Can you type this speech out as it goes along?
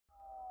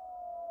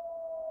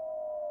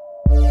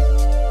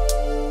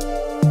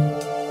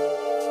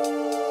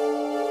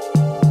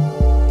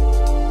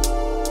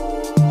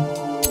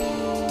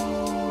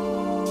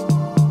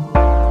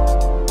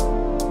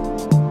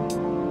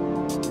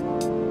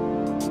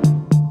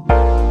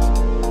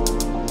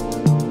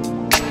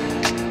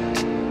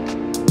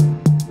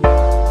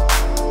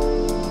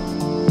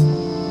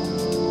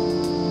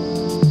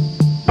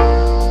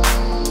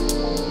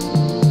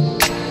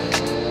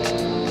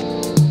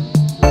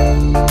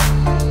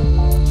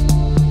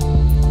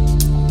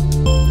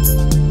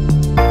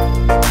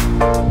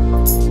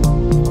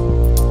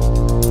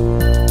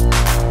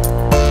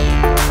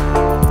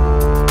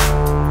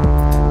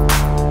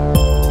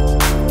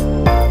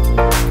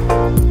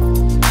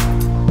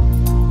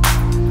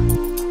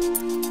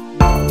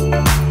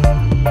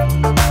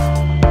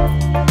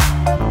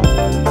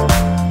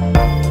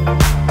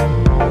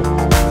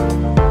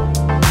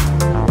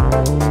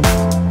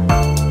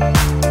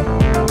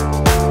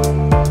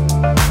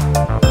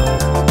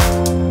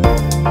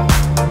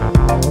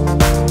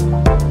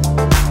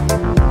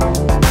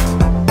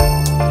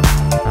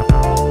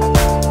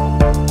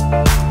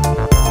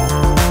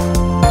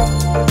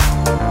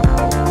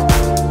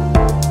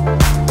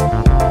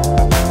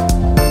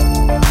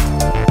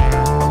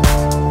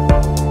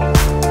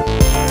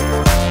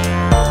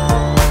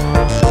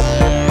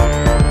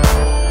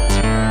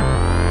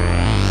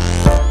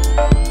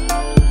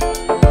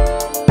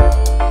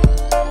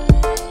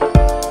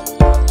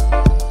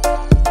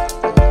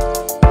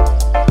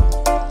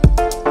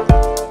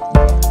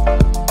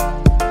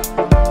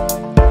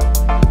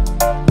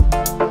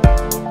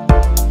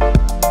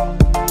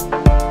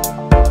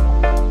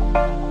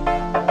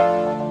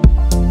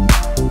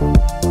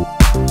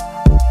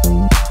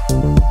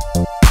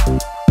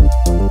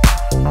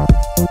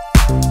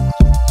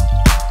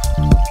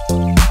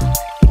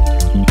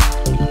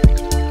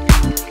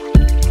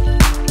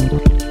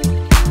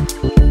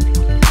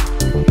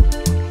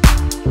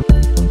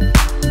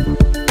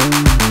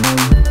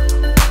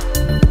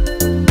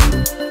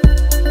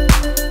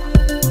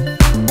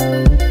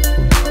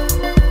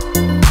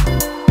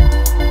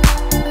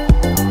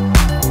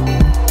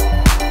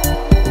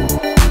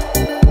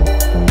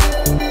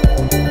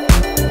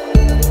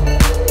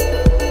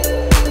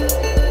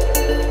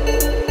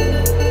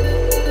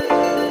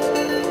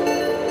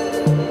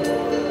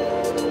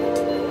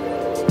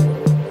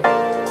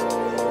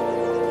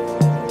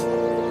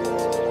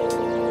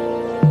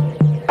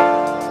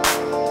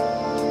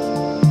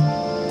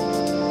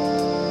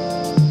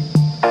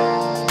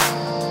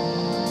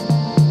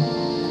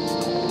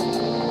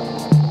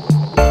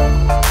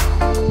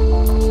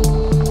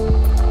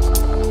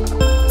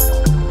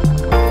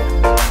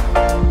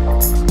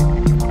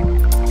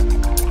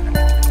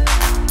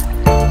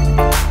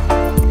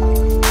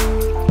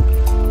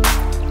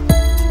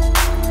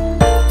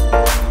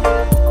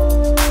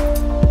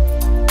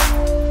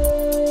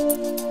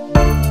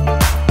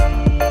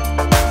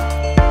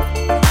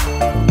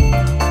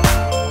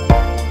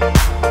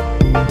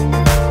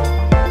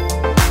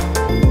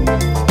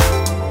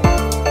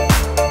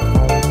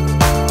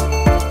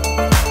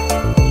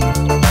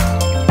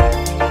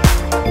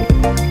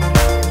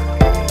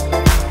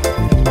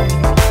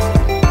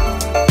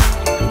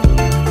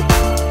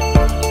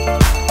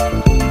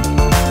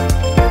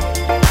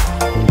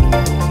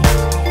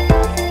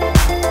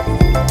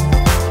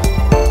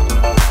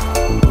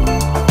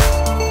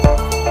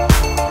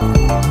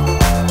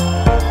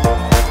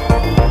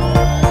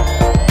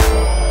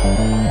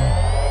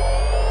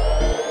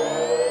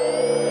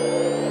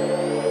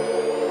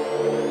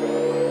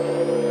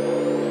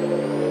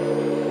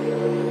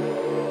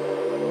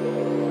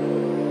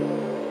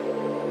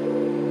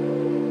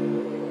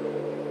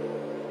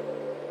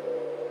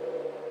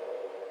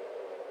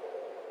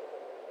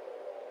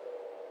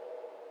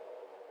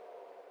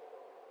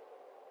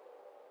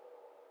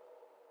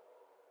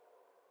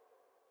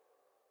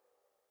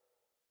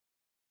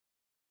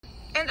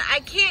And I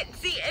can't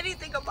see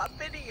anything on my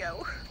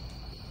video.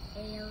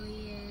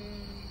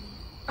 Alien.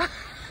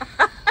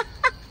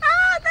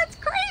 That's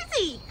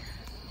crazy.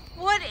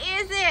 What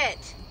is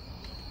it?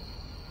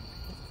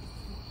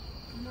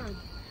 Come on.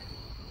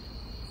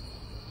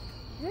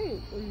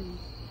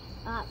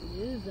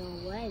 News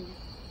already.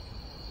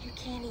 You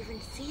can't even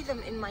see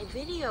them in my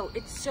video.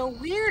 It's so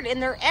weird,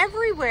 and they're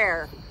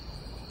everywhere.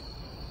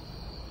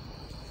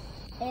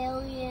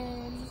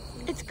 Aliens.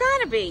 It's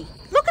gotta be.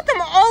 Look at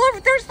them all over.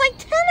 There's like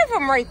 10 of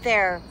them right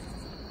there.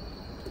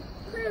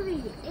 Could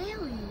be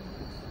aliens.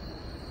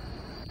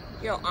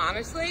 You know,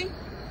 honestly,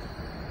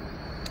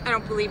 I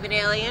don't believe in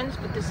aliens,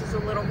 but this is a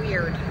little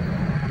weird.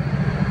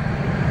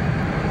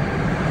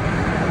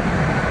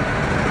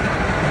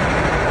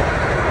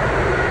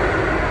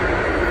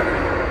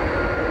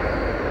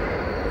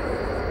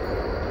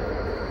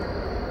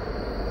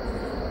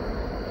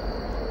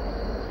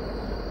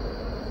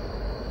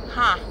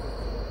 Huh.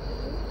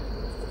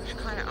 It's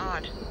kind of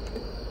odd.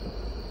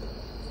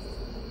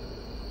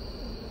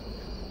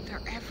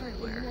 They're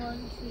everywhere.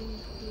 1, 2,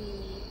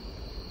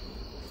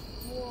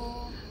 3,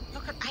 4.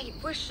 Look at, I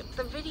wish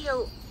the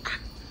video,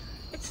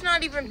 it's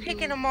not even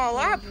picking them all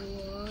up.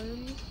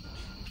 1,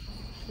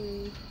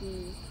 2,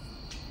 3,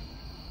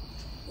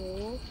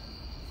 4.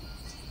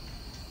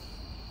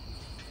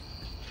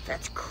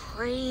 That's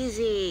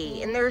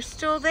crazy. And they're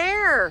still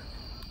there.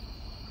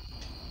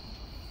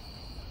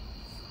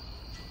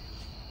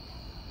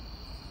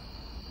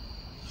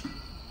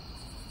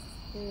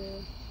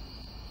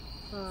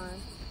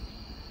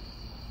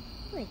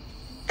 Wait.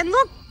 And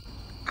look,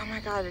 oh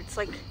my God, it's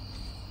like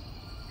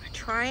a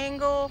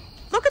triangle.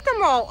 Look at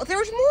them all.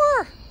 There's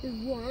more.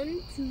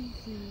 1, 2,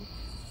 3,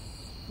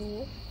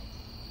 4,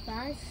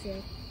 5,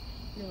 6.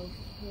 No,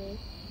 4,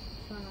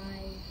 5,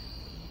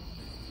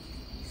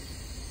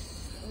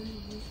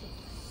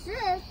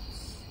 6,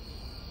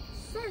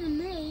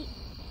 7, 8.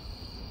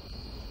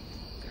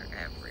 They're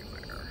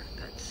everywhere.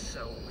 That's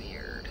so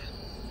weird.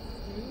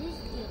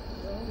 Let's get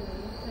going.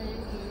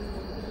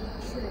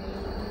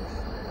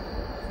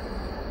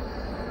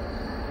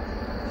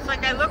 It's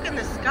like I look in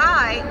the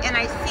sky and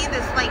I see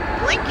this like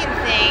blinking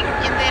thing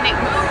and then it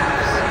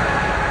moves.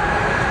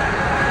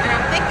 And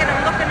I'm thinking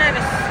I'm looking at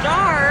a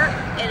star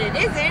and it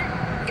isn't.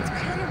 It's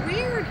kind of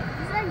weird.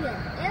 It's like an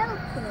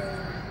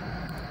airplane.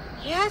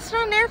 Yeah, it's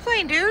not an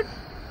airplane, dude.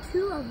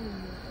 2 of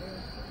them are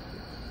airplanes.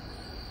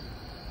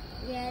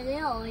 Yeah,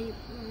 they're all airplanes.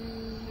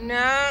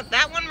 No,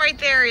 that one right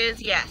there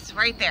is, yes,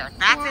 right there.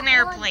 That's an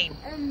airplane.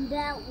 And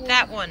that one.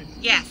 That one,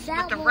 yes.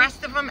 But the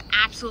rest of them,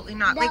 absolutely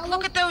not. Like,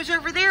 look at those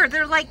over there.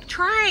 They're like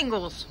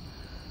triangles.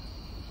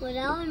 Well,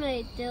 that one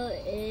right there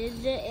is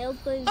an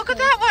airplane. Look at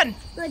that one.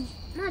 But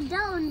not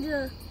that one,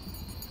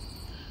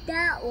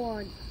 that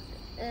one.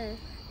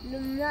 No,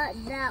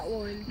 not that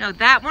one. No,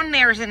 that one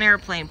there is an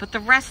airplane, but the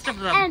rest of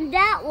them. And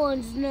that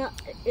one's not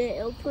an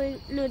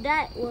airplane. No,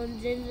 that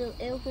one's in the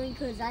airplane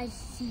because I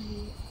see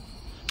it.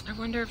 I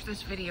wonder if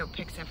this video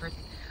picks everything.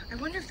 I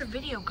wonder if the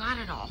video got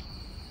it all.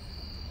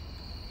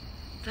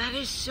 That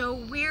is so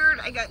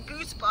weird. I got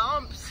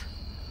goosebumps.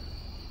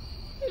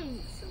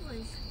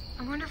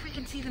 I wonder if we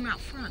can see them out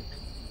front.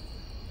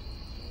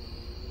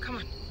 Come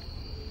on.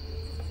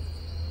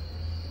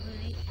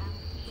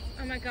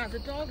 Oh my God, the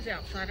dog's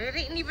outside. I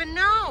didn't even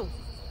know.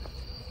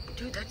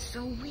 Dude, that's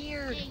so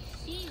weird. They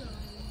see them.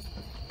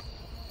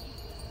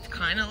 It's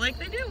kind of like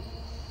they do.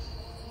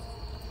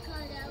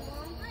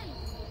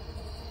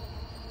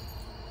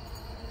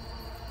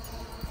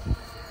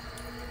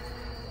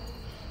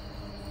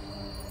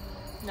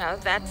 No,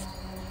 that's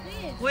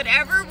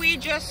whatever we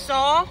just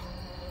saw.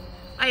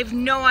 I have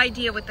no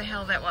idea what the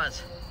hell that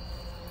was.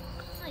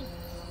 Like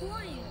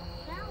flying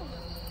down.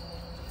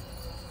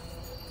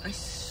 I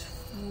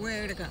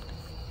swear to God.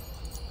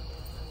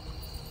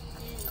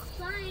 It's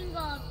flying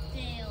up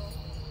there.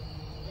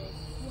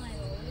 It's like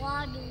a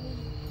lot of...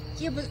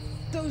 Yeah, but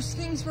those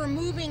things were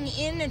moving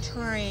in a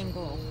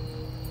triangle.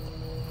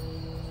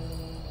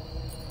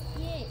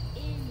 Yeah,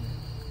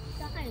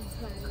 inside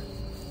triangle.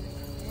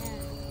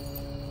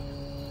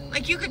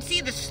 Like you could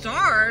see the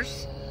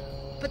stars,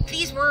 but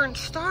these weren't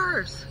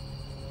stars.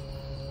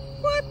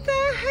 What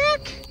the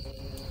heck?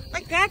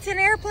 Like that's an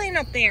airplane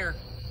up there.